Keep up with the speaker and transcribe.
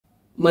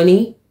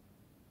money,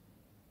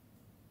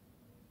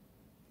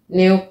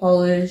 nail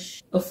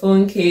polish, a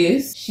phone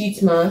case,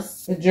 sheet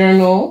mask, a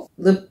journal,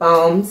 lip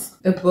balms,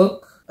 a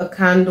book, a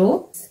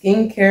candle,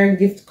 skincare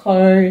gift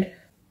card,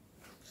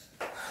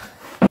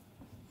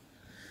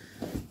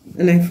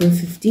 an iPhone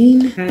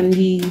 15,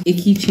 candy, a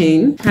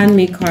keychain,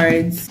 handmade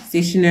cards,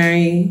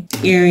 stationery,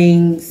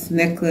 earrings,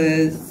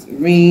 necklace,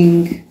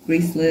 ring,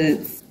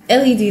 bracelets,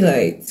 LED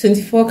lights,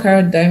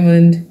 24-karat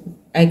diamond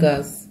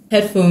eyeglass,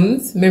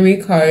 headphones, memory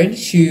card,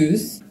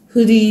 shoes,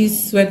 hoodies,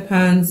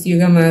 sweatpants,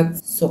 yoga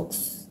mats,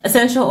 socks,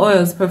 essential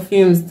oils,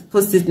 perfumes,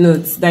 post-it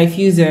notes,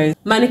 diffusers,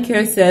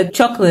 manicure set,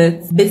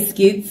 chocolates,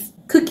 biscuits,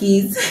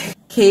 cookies,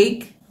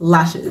 cake,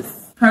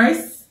 lashes,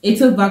 purse, a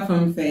tote bag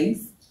from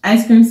Face,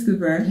 ice cream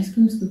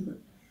scooper,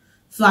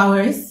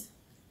 flowers,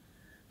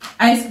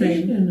 ice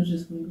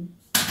cream,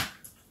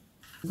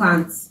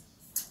 plants,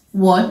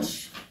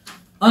 watch,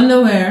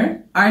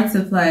 underwear, art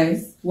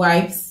supplies,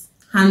 wipes,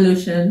 hand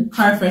lotion,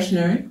 car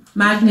freshener,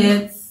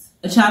 magnets,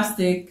 a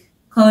chapstick,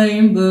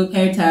 coloring book,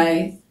 hair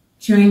ties,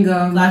 chewing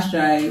gum, flash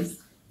drives,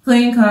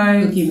 playing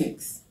cards, cookie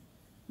mix,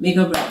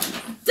 makeup brush.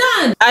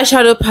 Done!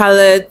 Eyeshadow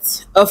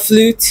palette, a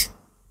flute,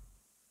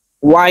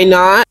 why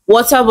not?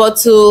 Water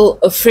bottle,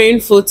 a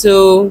framed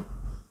photo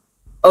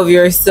of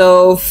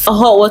yourself, a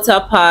hot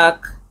water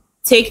pack,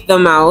 take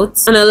them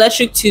out, an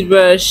electric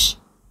toothbrush,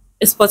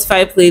 a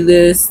Spotify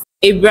playlist,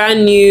 a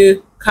brand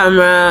new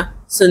camera,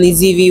 Sony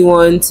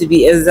ZV-1 to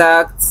be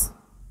exact,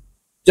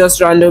 just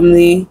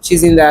randomly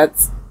choosing that,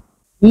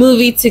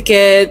 movie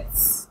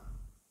tickets.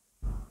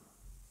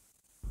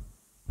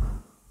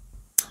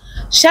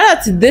 Shout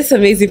out to this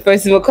amazing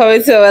person for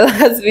coming to our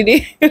last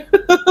video.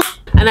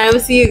 And I will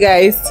see you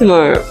guys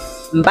tomorrow.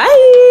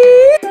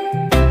 Bye.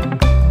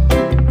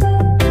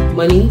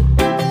 Money,